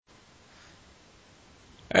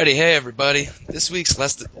Alrighty, hey everybody. This week's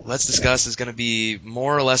Let's Discuss is going to be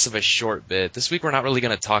more or less of a short bit. This week we're not really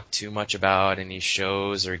going to talk too much about any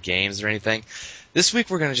shows or games or anything. This week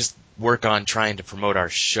we're going to just work on trying to promote our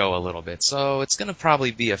show a little bit. So it's going to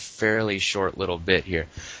probably be a fairly short little bit here.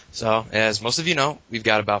 So, as most of you know, we've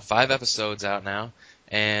got about 5 episodes out now.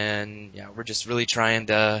 And yeah, we're just really trying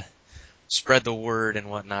to spread the word and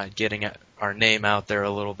whatnot, getting our name out there a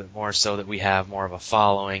little bit more so that we have more of a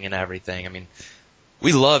following and everything. I mean,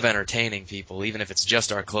 we love entertaining people, even if it's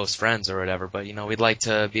just our close friends or whatever, but we'd like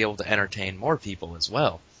to be able to entertain more people as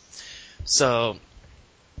well. So,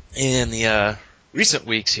 in the recent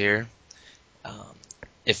weeks here, um,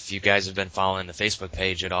 if you guys have been following the Facebook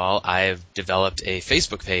page at all, I've developed a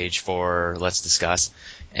Facebook page for Let's Discuss,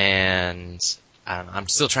 and I'm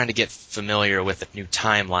still trying to get familiar with the new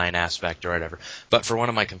timeline aspect or whatever. But for one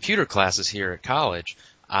of my computer classes here at college,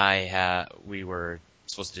 we were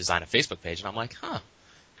supposed to design a Facebook page, and I'm like,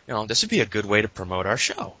 this would be a good way to promote our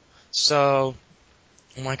show. So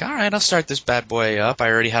I'm like, all right, I'll start this bad boy up. I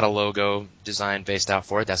already had a logo design based out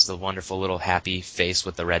for it. That's the wonderful little happy face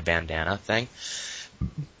with the red bandana thing.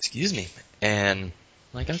 Excuse me. And I'm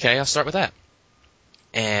like, okay, I'll start with that.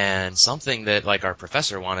 And something that like our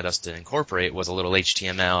professor wanted us to incorporate was a little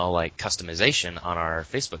HTML like customization on our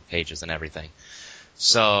Facebook pages and everything.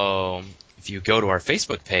 So if you go to our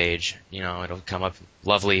Facebook page, it'll come up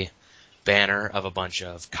lovely banner of a bunch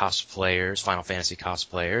of cosplayers, Final Fantasy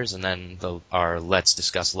cosplayers, and then our Let's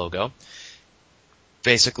Discuss logo.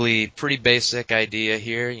 Basically, pretty basic idea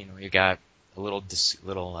here. You got a little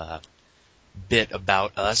bit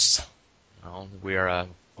about us. We are a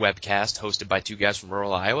webcast hosted by two guys from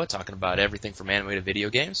rural Iowa talking about everything from anime to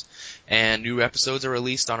video games. And new episodes are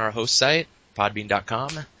released on our host site,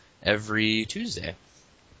 podbean.com, every Tuesday.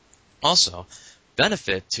 Also,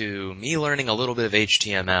 benefit to me learning a little bit of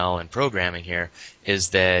HTML and programming here is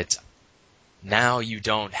that now you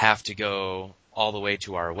don't have to go all the way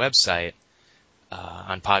to our website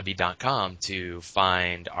on podbean.com to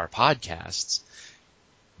find our podcasts.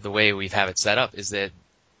 The way we have it set up is that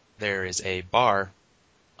there is a bar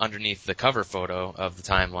underneath the cover photo of the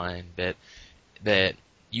timeline that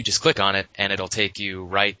you just click on it and it'll take you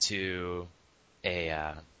right to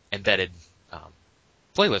a embedded um,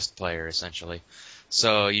 playlist player essentially.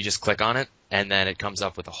 So you just click on it, and then it comes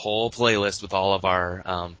up with a whole playlist with all of our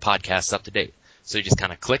podcasts up to date. So you just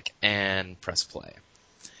kind of click and press play.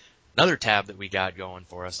 Another tab that we got going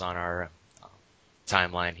for us on our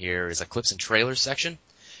timeline here is a clips and trailers section,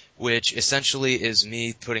 which essentially is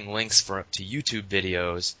me putting links to YouTube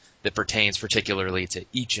videos that pertains particularly to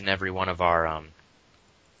each and every one of our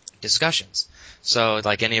discussions. So,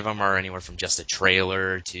 like, any of them are anywhere from just a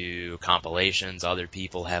trailer to compilations other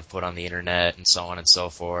people have put on the internet and so on and so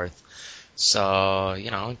forth. So,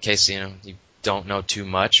 in case, you don't know too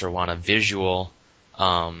much or want a visual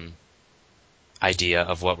idea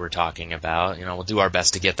of what we're talking about, we'll do our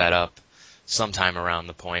best to get that up sometime around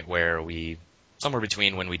the point where somewhere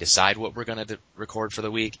between when we decide what we're going to record for the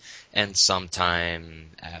week and sometime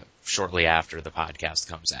shortly after the podcast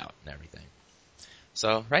comes out and everything.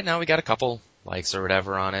 So right now we got a couple likes or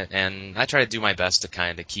whatever on it, and I try to do my best to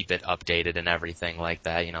kind of keep it updated and everything like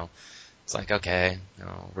that. It's like, okay,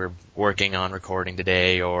 we're working on recording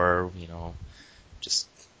today, or just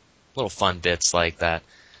little fun bits like that.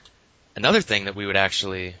 Another thing that we would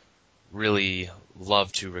actually really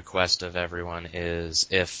love to request of everyone is,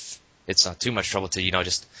 if it's not too much trouble, to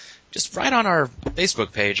just write on our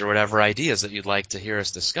Facebook page or whatever ideas that you'd like to hear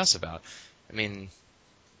us discuss about. I mean,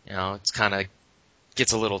 it's kind of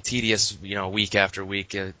gets a little tedious, week after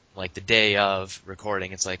week, like the day of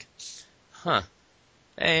recording. It's like, hey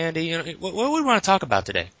Andy, what do we want to talk about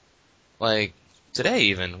today? Like today,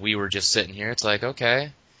 even we were just sitting here. It's like,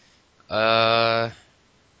 okay, I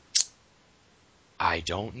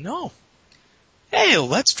don't know. Hey,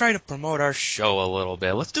 let's try to promote our show a little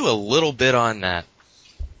bit. Let's do a little bit on that,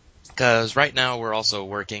 because right now we're also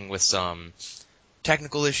working with some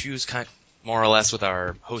technical issues, more or less, with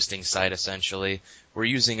our hosting site. Essentially, we're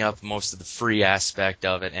using up most of the free aspect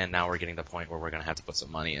of it, and now we're getting to the point where we're going to have to put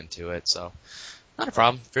some money into it. So, not a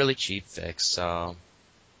problem. Fairly cheap fix. So,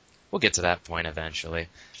 we'll get to that point eventually.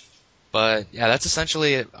 But yeah, that's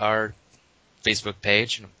essentially our Facebook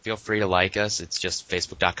page. Feel free to like us. It's just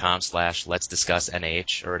facebook.com/Let's Discuss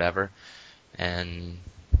NH or whatever. And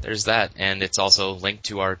there's that. And it's also linked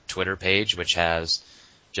to our Twitter page, which has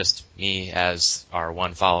just me as our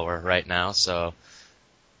one follower right now. So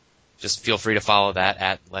just feel free to follow that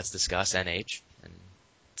at Let's Discuss NH. And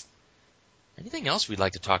anything else we'd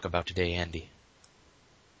like to talk about today, Andy?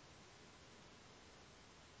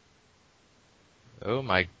 Oh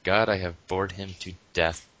my god, I have bored him to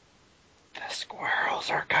death. The squirrels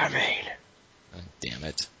are coming. Oh, damn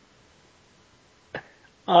it.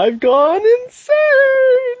 I've gone insane.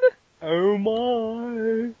 Oh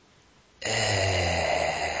my.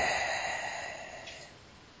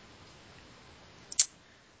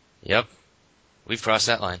 Yep, we've crossed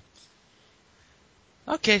that line.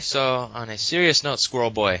 Okay, so on a serious note,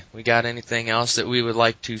 Squirrel Boy, we got anything else that we would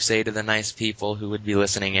like to say to the nice people who would be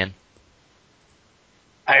listening in?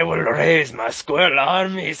 I will raise my squirrel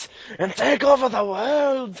armies and take over the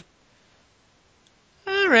world.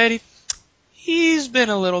 Alrighty. He's been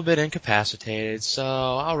a little bit incapacitated, so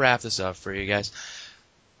I'll wrap this up for you guys.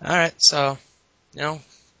 Alright, so,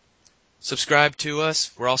 subscribe to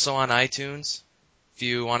us. We're also on iTunes. If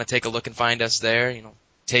you want to take a look and find us there,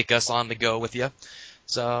 take us on the go with you.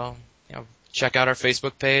 So, check out our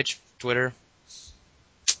Facebook page, Twitter,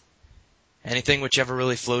 anything whichever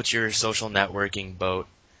really floats your social networking boat.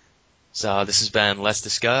 So this has been Let's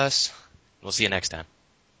Discuss. We'll see you next time.